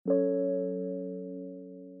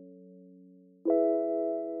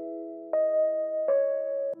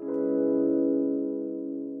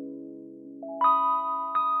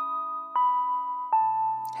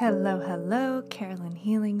Hello, Carolyn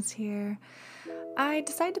Healings here. I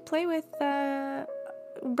decided to play with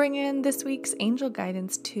bring in this week's angel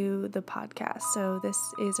guidance to the podcast. So this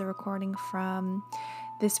is a recording from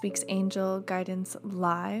this week's angel guidance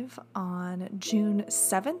live on June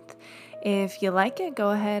 7th. If you like it, go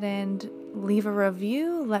ahead and leave a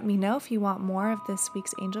review. Let me know if you want more of this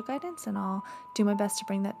week's angel guidance, and I'll do my best to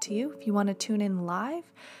bring that to you. If you want to tune in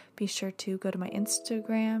live, be sure to go to my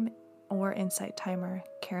Instagram or Insight Timer,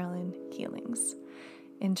 Carolyn Healings.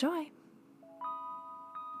 Enjoy.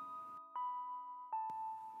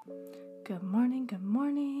 Good morning.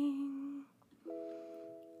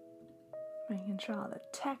 Making sure all the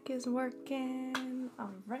tech is working.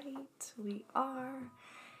 All right, we are.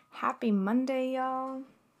 Happy Monday, y'all.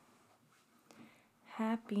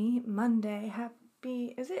 Happy Monday.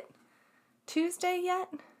 Is it Tuesday yet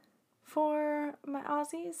for my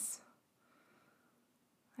Aussies?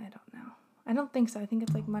 I don't know. I don't think so. I think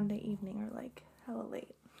it's like Monday evening or like hella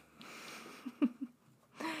late.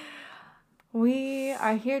 We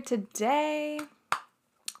are here today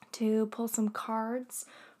to pull some cards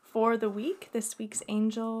for the week, this week's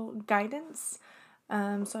angel guidance.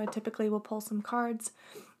 So I typically will pull some cards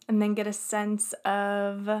and then get a sense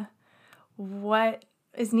of what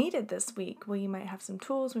is needed this week. We might have some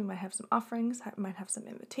tools, we might have some offerings, might have some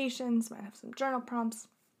invitations, might have some journal prompts.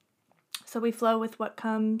 So we flow with what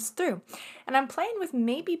comes through. And I'm playing with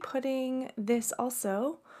maybe putting this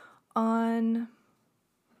also on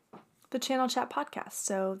the Channel Chat podcast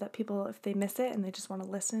so that people, if they miss it and they just want to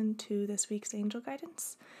listen to this week's angel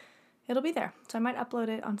guidance, it'll be there. So I might upload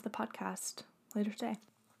it onto the podcast later today.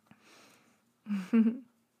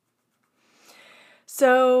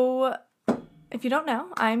 So if you don't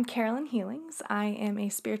know, I'm Carolyn Healings. I am a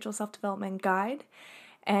spiritual self-development guide,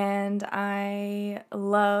 and I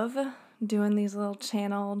love doing these little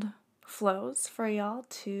channeled flows for y'all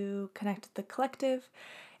to connect with the collective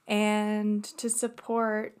and to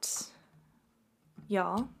support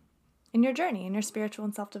y'all in your journey, in your spiritual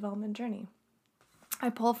and self-development journey.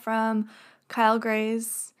 I pull from Kyle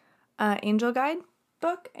Gray's Angel Guide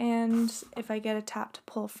book, and if I get a tap to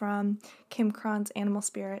pull from Kim Cron's Animal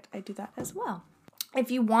Spirit, I do that as well.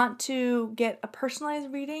 If you want to get a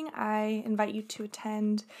personalized reading, I invite you to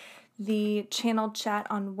attend the channel chat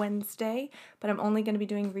on Wednesday, but I'm only going to be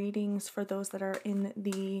doing readings for those that are in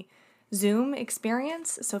the Zoom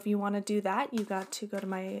experience. So if you want to do that, you got to go to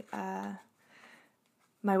my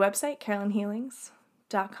my website,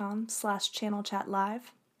 carolynhealings.com/channelchatlive,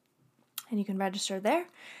 and you can register there,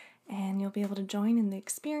 and you'll be able to join in the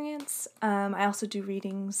experience. I also do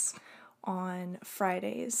readings on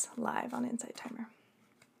Fridays live on Insight Timer.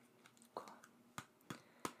 Cool.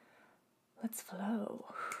 Let's flow.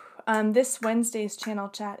 This Wednesday's channel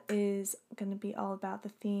chat is going to be all about the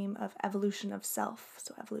theme of evolution of self,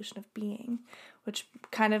 so evolution of being, which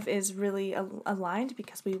kind of is really aligned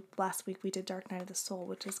because last week we did Dark Night of the Soul,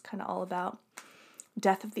 which is kind of all about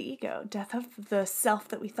death of the ego, death of the self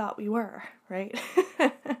that we thought we were, right?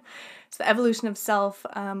 So the evolution of self,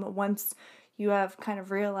 once you have kind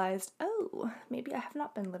of realized, oh, maybe I have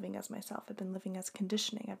not been living as myself. I've been living as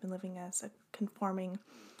conditioning. I've been living as a conforming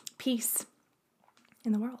piece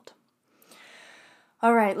in the world.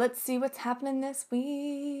 All right, let's see what's happening this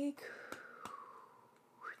week.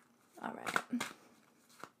 All right.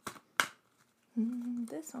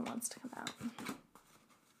 This one wants to come out.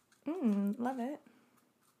 Love it.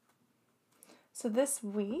 So this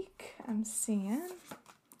week, I'm seeing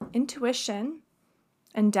intuition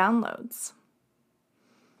and downloads.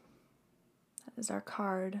 That is our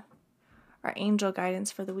card, our angel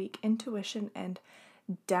guidance for the week, intuition and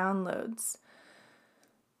downloads.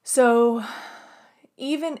 So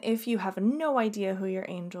even if you have no idea who your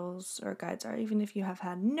angels or guides are, even if you have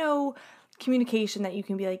had no communication that you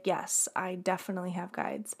can be like, yes, I definitely have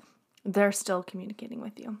guides, they're still communicating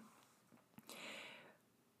with you.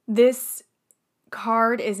 This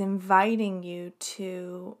card is inviting you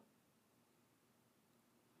to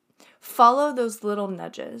follow those little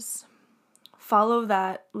nudges, follow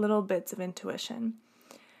that little bits of intuition,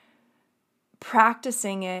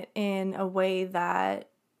 practicing it in a way that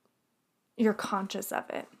you're conscious of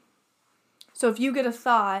it. So if you get a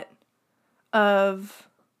thought of,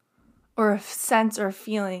 or a sense or a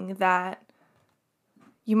feeling that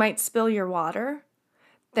you might spill your water,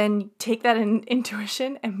 then take that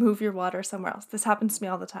intuition and move your water somewhere else. This happens to me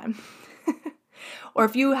all the time. Or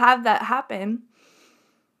if you have that happen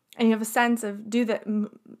and you have a sense of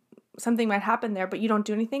something might happen there, but you don't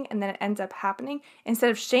do anything, and then it ends up happening, instead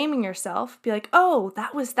of shaming yourself, be like, oh,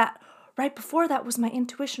 that was that. Right before that was my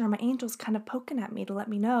intuition or my angels kind of poking at me to let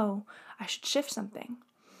me know I should shift something.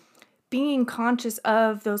 being conscious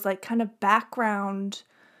of those like kind of background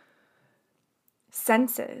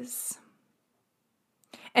senses.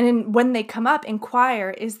 And when they come up,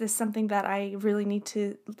 inquire, is this something that I really need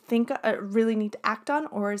to really need to act on,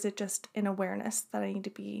 or is it just an awareness that I need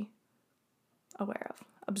to be aware of,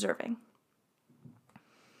 observing?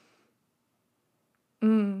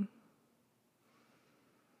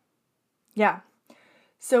 Yeah.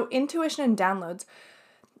 So intuition and downloads.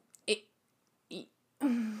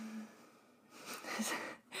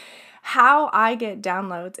 How I get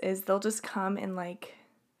downloads is they'll just come in like,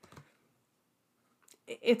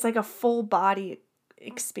 it's like a full body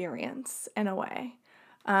experience in a way.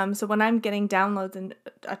 So when I'm getting downloads in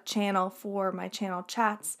a channel for my channel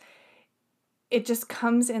chats, it just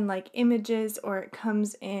comes in like images, or it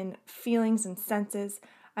comes in feelings and senses.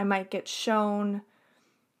 I might get shown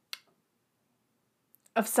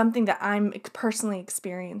of something that I'm personally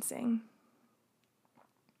experiencing.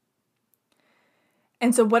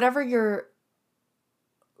 And so whatever you're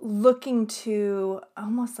looking to,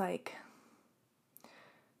 almost like,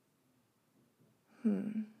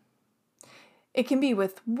 it can be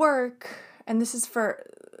with work, and this is for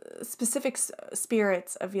specific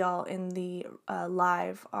spirits of y'all in the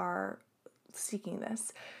live are seeking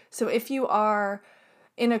this. So if you are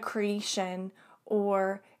in a creation,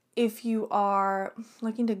 or if you are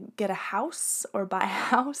looking to get a house or buy a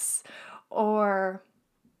house, or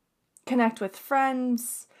connect with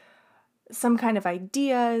friends, some kind of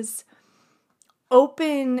ideas,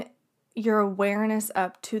 open your awareness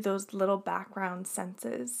up to those little background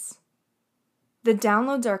senses. The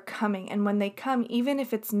downloads are coming, and when they come, even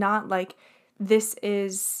if it's not like this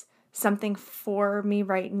is something for me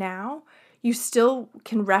right now, you still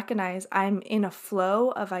can recognize I'm in a flow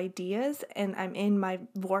of ideas, and I'm in my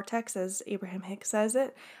vortex, as Abraham Hicks says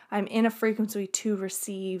it. I'm in a frequency to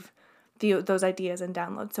receive those ideas and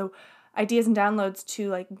downloads. So ideas and downloads to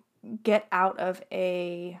like get out of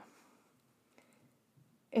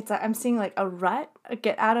I'm seeing like a rut,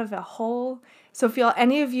 get out of a hole. So if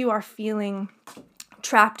any of you are feeling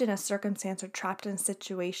trapped in a circumstance or trapped in a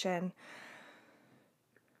situation,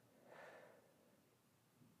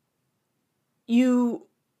 you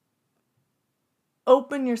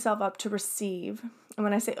open yourself up to receive. And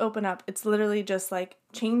when I say open up, it's literally just like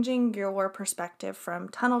changing your perspective from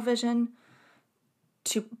tunnel vision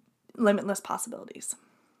to limitless possibilities,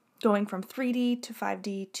 going from 3D to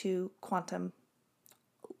 5D to quantum,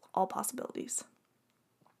 all possibilities.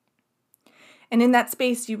 And in that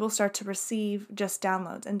space, you will start to receive just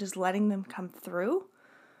downloads and just letting them come through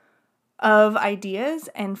of ideas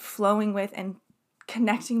and flowing with and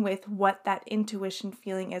connecting with what that intuition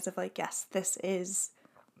feeling is of like, yes, this is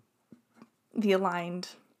the aligned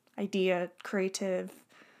idea, creative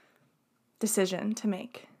decision to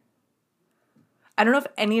make. I don't know if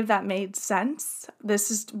any of that made sense.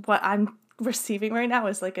 This is what I'm receiving right now,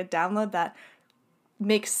 is like a download that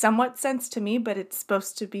makes somewhat sense to me, but it's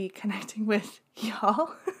supposed to be connecting with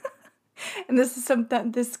y'all. And this is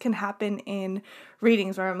something, this can happen in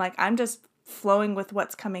readings where I'm like, I'm just flowing with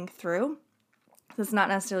what's coming through. This is not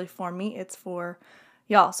necessarily for me, it's for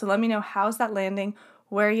y'all. So let me know, how's that landing?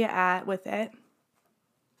 Where are you at with it?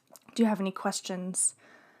 Do you have any questions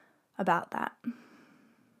about that?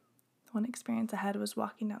 One experience I had was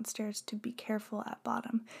walking downstairs to be careful at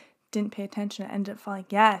bottom. Didn't pay attention, it ended up falling.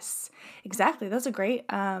 Yes, exactly. That's a great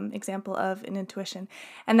example of an intuition.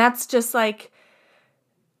 And that's just like,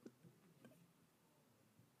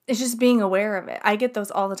 it's just being aware of it. I get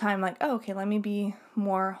those all the time, like, oh, okay, let me be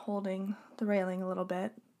more holding the railing a little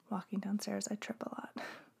bit. Walking downstairs, I trip a lot.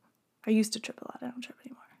 I used to trip a lot, I don't trip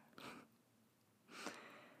anymore.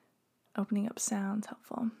 Opening up sounds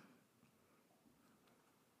helpful.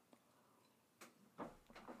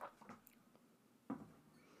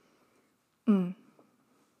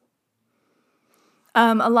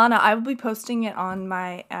 Alana, I will be posting it on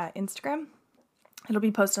my Instagram. It'll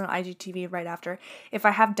be posted on IGTV right after. If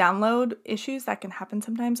I have download issues, that can happen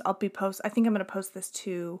sometimes, I think I'm going to post this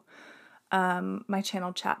to my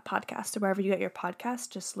channel chat podcast. So wherever you get your podcast,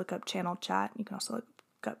 just look up channel chat. You can also look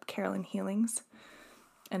up Carolyn Healings,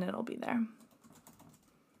 and it'll be there.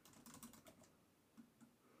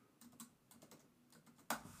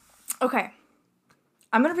 Okay,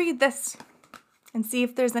 I'm going to read this and see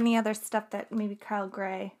if there's any other stuff that maybe Kyle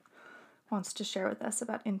Gray wants to share with us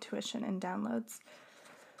about intuition and downloads.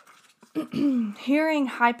 Hearing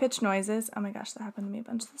high-pitched noises. Oh my gosh, that happened to me a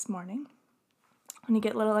bunch this morning. When you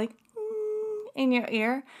get little like in your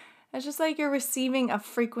ear, it's just like you're receiving a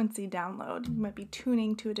frequency download. You might be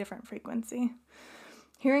tuning to a different frequency.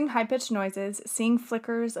 Hearing high-pitched noises, seeing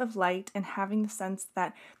flickers of light, and having the sense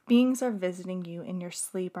that beings are visiting you in your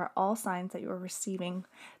sleep are all signs that you are receiving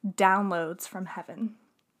downloads from heaven.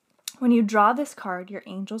 When you draw this card, your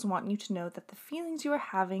angels want you to know that the feelings you are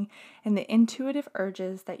having and the intuitive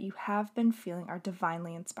urges that you have been feeling are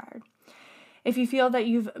divinely inspired. If you feel that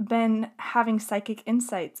you've been having psychic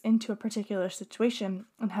insights into a particular situation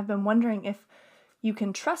and have been wondering if you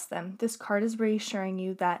can trust them, this card is reassuring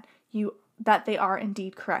you that they are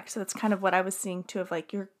indeed correct. So that's kind of what I was seeing too, of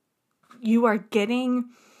like you are getting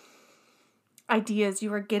ideas,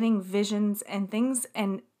 you are getting visions and things,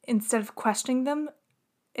 and instead of questioning them,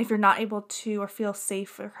 if you're not able to or feel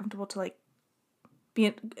safe or comfortable to like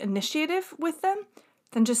be initiative with them,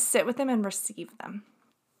 then just sit with them and receive them.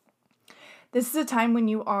 This is a time when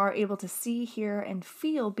you are able to see, hear, and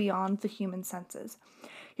feel beyond the human senses.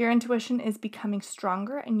 Your intuition is becoming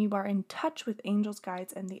stronger, and you are in touch with angels,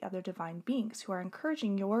 guides, and the other divine beings who are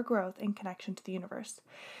encouraging your growth and connection to the universe.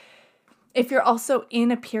 If you're also in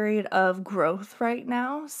a period of growth right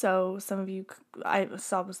now, so some of you I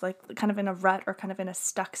saw was like kind of in a rut or kind of in a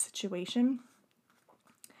stuck situation,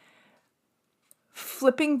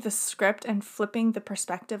 flipping the script and flipping the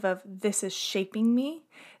perspective of this is shaping me,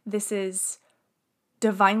 this is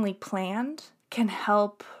divinely planned, can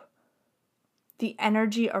help the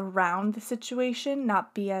energy around the situation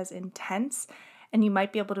not be as intense, and you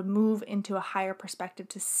might be able to move into a higher perspective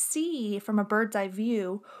to see from a bird's eye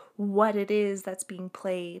view what it is that's being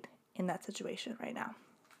played in that situation right now.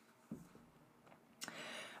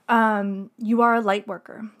 You are a light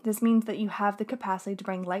worker. This means that you have the capacity to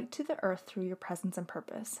bring light to the earth through your presence and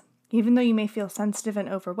purpose. Even though you may feel sensitive and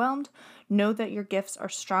overwhelmed, know that your gifts are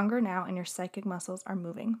stronger now and your psychic muscles are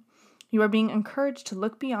moving. You are being encouraged to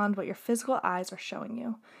look beyond what your physical eyes are showing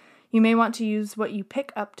you. You may want to use what you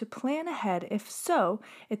pick up to plan ahead. If so,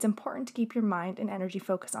 it's important to keep your mind and energy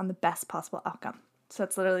focused on the best possible outcome. So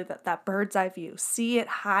it's literally that bird's eye view. See it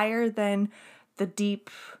higher than the deep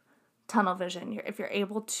tunnel vision. If you're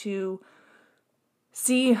able to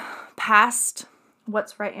see past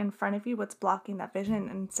what's right in front of you, what's blocking that vision,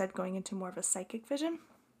 and instead going into more of a psychic vision,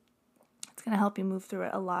 it's going to help you move through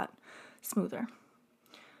it a lot smoother.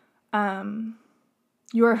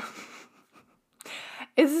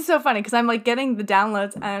 This is so funny because I'm like getting the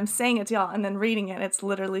downloads and I'm saying it to y'all and then reading it. It's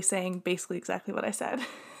literally saying basically exactly what I said.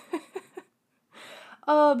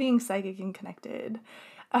 Oh, being psychic and connected.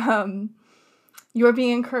 You are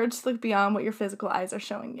being encouraged to look beyond what your physical eyes are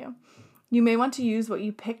showing you. You may want to use what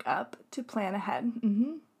you pick up to plan ahead.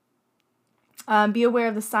 Be aware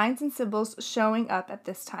of the signs and symbols showing up at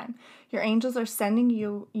this time. Your angels are sending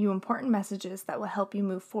you important messages that will help you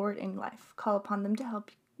move forward in life. Call upon them to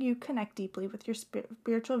help you connect deeply with your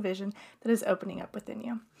spiritual vision that is opening up within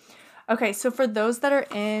you. Okay, so for those that are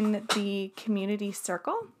in the community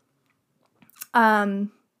circle,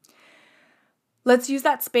 let's use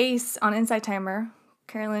that space on Insight Timer,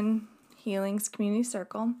 Carolyn Healing's community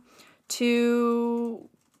circle, to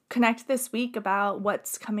connect this week about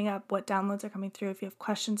what's coming up, what downloads are coming through. If you have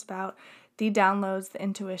questions about the downloads, the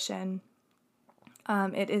intuition,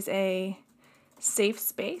 it is a safe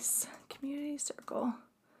space, community circle,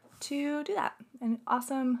 to do that. An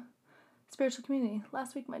awesome spiritual community.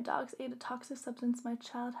 Last week, my dogs ate a toxic substance. My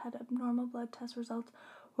child had abnormal blood test results.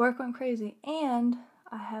 Work went crazy. And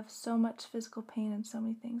I have so much physical pain and so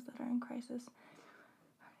many things that are in crisis.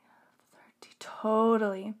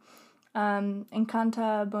 Totally.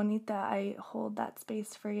 Encanta Bonita, I hold that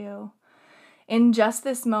space for you. In just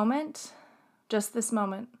this moment,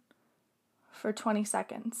 for 20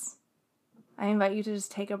 seconds, I invite you to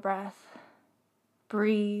just take a breath,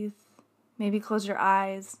 breathe, maybe close your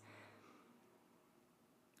eyes,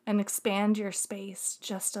 and expand your space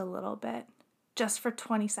just a little bit, just for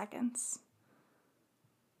 20 seconds.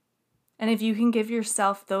 And if you can give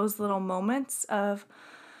yourself those little moments of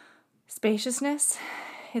spaciousness,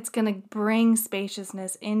 it's going to bring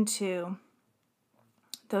spaciousness into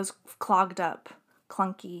those clogged up,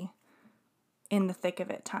 clunky, in the thick of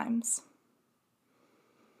it times.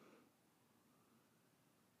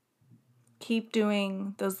 Keep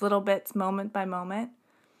doing those little bits moment by moment,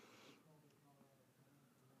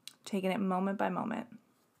 taking it moment by moment.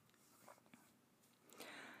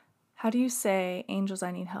 How do you say, angels,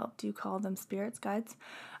 I need help? Do you call them spirits, guides?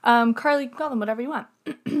 Carly, you can call them whatever you want.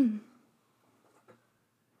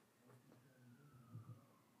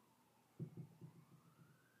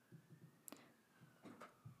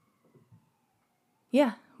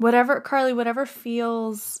 Yeah, whatever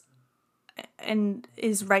feels and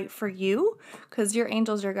is right for you, because your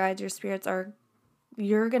angels, your guides, your spirits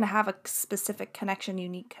you're going to have a specific connection,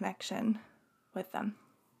 unique connection with them.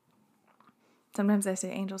 Sometimes I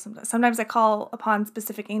say angels. Sometimes I call upon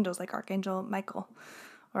specific angels like Archangel Michael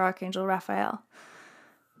or Archangel Raphael.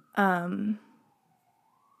 Sometimes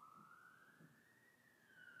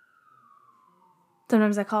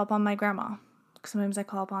I call upon my grandma. Sometimes I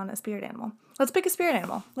call upon a spirit animal. Let's pick a spirit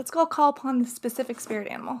animal. Let's go call upon the specific spirit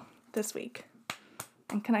animal this week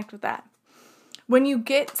and connect with that. When you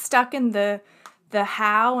get stuck in the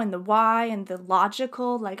how and the why and the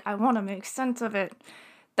logical, like I want to make sense of it,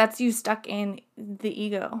 that's you stuck in the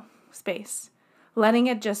ego space. Letting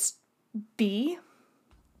it just be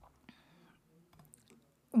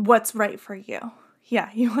what's right for you. Yeah,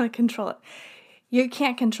 you want to control it. You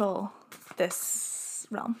can't control this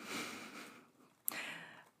realm.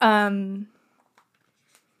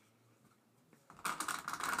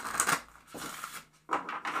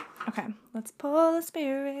 Okay, let's pull a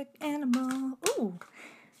spirit animal. Ooh,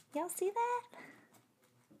 y'all see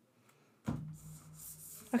that?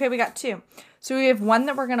 Okay, we got 2. So we have one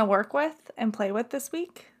that we're going to work with and play with this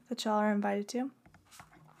week that y'all are invited to.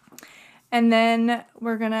 And then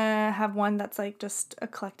we're going to have one that's like just a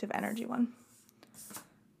collective energy one.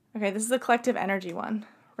 Okay, this is a collective energy one.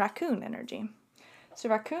 Raccoon energy. So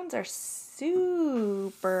raccoons are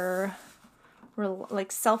super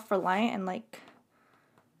like self-reliant and like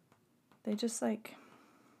they just like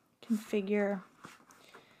can figure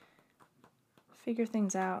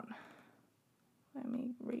things out. Let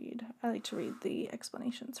me read. I like to read the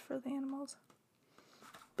explanations for the animals.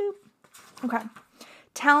 Boop. Okay.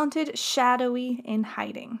 Talented, shadowy, in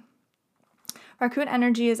hiding. Raccoon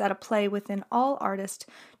energy is at a play within all artists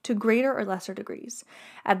to greater or lesser degrees.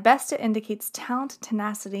 At best, it indicates talent,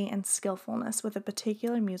 tenacity, and skillfulness with a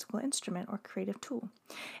particular musical instrument or creative tool.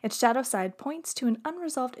 Its shadow side points to an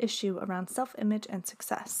unresolved issue around self-image and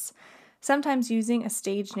success. Sometimes using a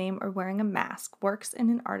stage name or wearing a mask works in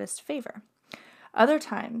an artist's favor. Other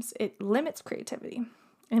times, it limits creativity.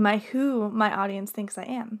 Am I who my audience thinks I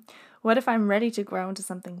am? What if I'm ready to grow into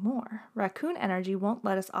something more? Raccoon energy won't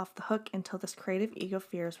let us off the hook until this creative ego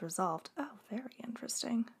fear is resolved. Oh, very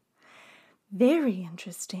interesting. Very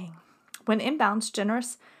interesting. When in bounds,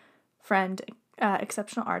 generous friend,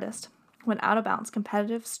 exceptional artist. When out of bounds,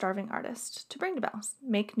 competitive, starving artist. To bring to balance,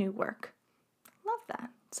 make new work. Love that.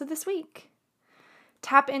 So this week,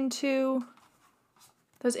 tap into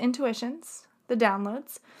those intuitions, the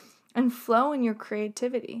downloads, and flow in your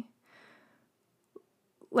creativity.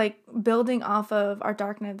 Like building off of our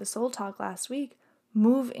Dark Night of the Soul talk last week,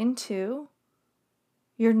 move into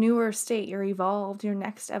your newer state, your evolved, your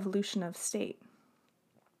next evolution of state.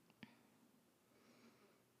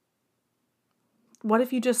 What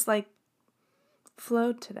if you just like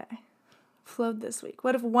flowed today? Flowed this week?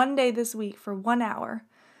 What if one day this week for 1 hour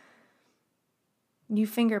you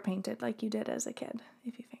finger painted like you did as a kid?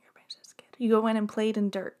 If you finger painted as a kid, you go in and played in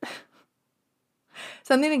dirt.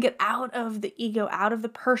 Something to get out of the ego, out of the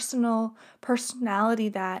personality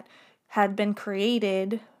that had been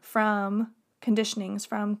created from conditionings,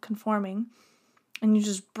 from conforming, and you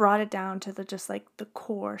just brought it down to the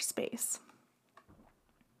core space.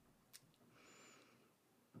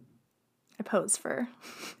 I pose for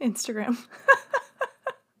Instagram.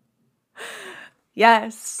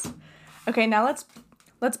 Yes. Okay, now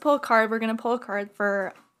let's pull a card. We're gonna pull a card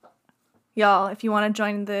for y'all if you want to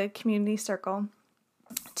join the community circle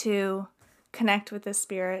to connect with this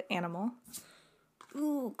spirit animal.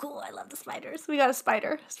 Ooh, cool. I love the spiders. We got a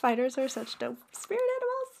spider. Spiders are such dope spirit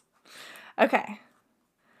animals. Okay.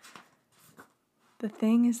 The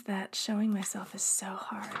thing is that showing myself is so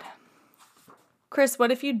hard. Chris,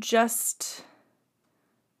 what if you just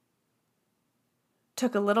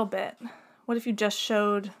took a little bit? What if you just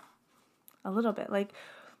showed a little bit? Like,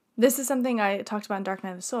 this is something I talked about in Dark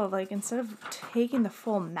Night of the Soul. Like, instead of taking the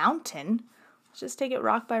full mountain, let's just take it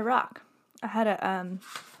rock by rock. I had a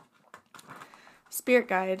spirit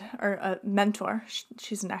guide, or a mentor.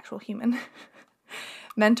 She's an actual human.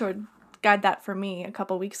 Mentor guide that for me a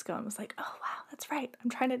couple weeks ago and was like, oh, wow, that's right. I'm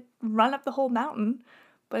trying to run up the whole mountain,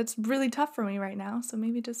 but it's really tough for me right now. So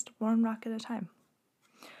maybe just one rock at a time.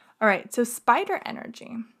 All right. So spider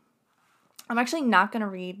energy. I'm actually not going to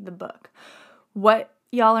read the book. What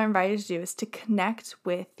y'all are invited to do is to connect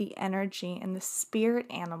with the energy and the spirit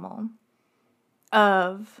animal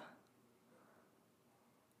of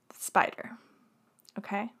the spider.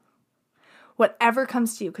 Okay? Whatever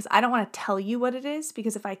comes to you, because I don't want to tell you what it is,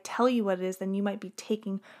 because if I tell you what it is, then you might be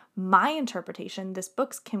taking my interpretation, this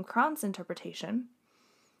book's Kim Cron's interpretation,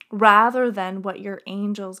 rather than what your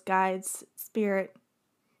angels, guides, spirit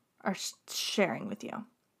are sharing with you.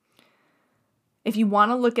 If you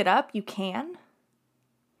want to look it up, you can.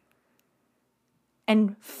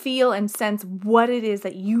 and feel and sense what it is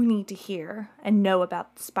that you need to hear and know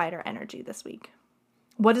about spider energy this week.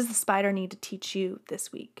 What does the spider need to teach you this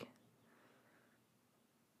week?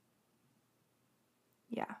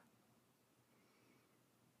 Yeah.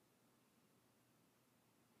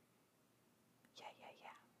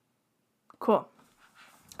 Cool.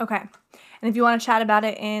 Okay. And if you want to chat about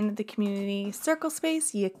it in the community circle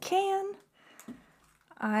space, you can.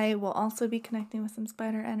 I will also be connecting with some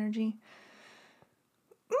spider energy.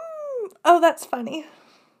 Oh, that's funny.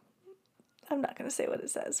 I'm not going to say what it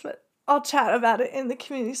says, but I'll chat about it in the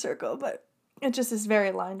community circle, but it just is very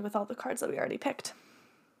aligned with all the cards that we already picked.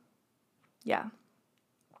 Yeah.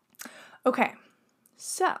 Okay.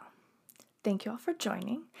 So, thank you all for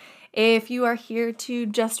joining. If you are here to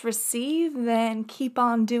just receive, then keep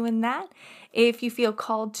on doing that. If you feel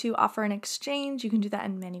called to offer an exchange, you can do that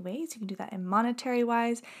in many ways. You can do that in monetary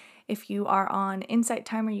wise. If you are on Insight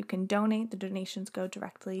Timer, you can donate. The donations go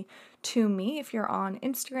directly to me. If you're on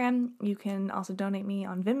Instagram, you can also donate me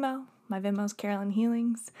on Venmo. My Venmo is Carolyn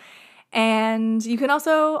Healings. And you can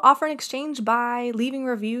also offer an exchange by leaving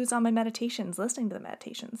reviews on my meditations, listening to the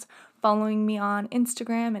meditations, following me on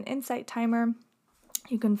Instagram and Insight Timer.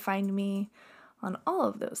 You can find me on all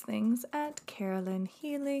of those things at Carolyn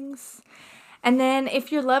Healings. And then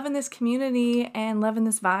if you're loving this community and loving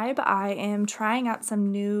this vibe, I am trying out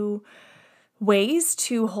some new ways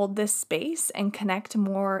to hold this space and connect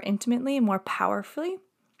more intimately and more powerfully.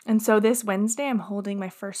 And so this Wednesday, I'm holding my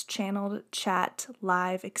first channeled chat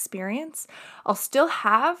live experience. I'll still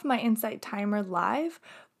have my Insight Timer live,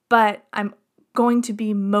 but I'm going to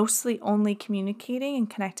be mostly only communicating and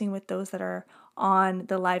connecting with those that are on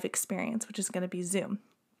the live experience, which is going to be Zoom.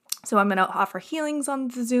 So I'm going to offer healings on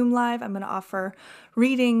the Zoom Live, I'm going to offer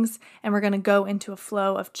readings, and we're going to go into a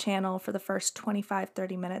flow of channel for the first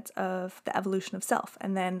 25-30 minutes of the evolution of self,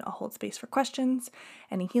 and then I'll hold space for questions,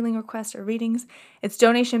 any healing requests or readings. It's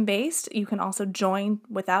donation based. You can also join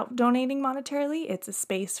without donating monetarily. It's a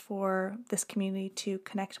space for this community to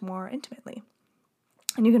connect more intimately.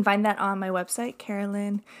 And you can find that on my website,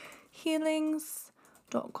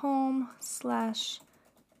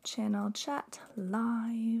 carolynhealings.com/channel chat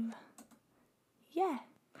live. Yeah.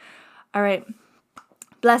 All right.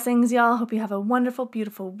 Blessings, y'all. Hope you have a wonderful,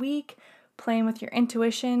 beautiful week. Playing with your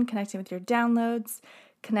intuition, connecting with your downloads,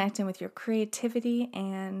 connecting with your creativity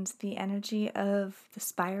and the energy of the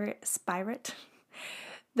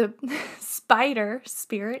the spider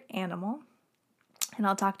spirit animal. And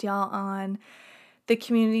I'll talk to y'all on the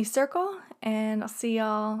community circle, and I'll see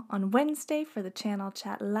y'all on Wednesday for the Channel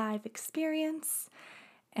Chat Live experience.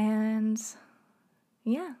 And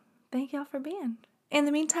yeah, thank y'all for being. In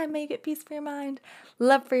the meantime, may you get peace for your mind,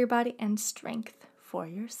 love for your body, and strength for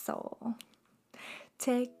your soul.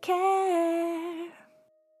 Take care.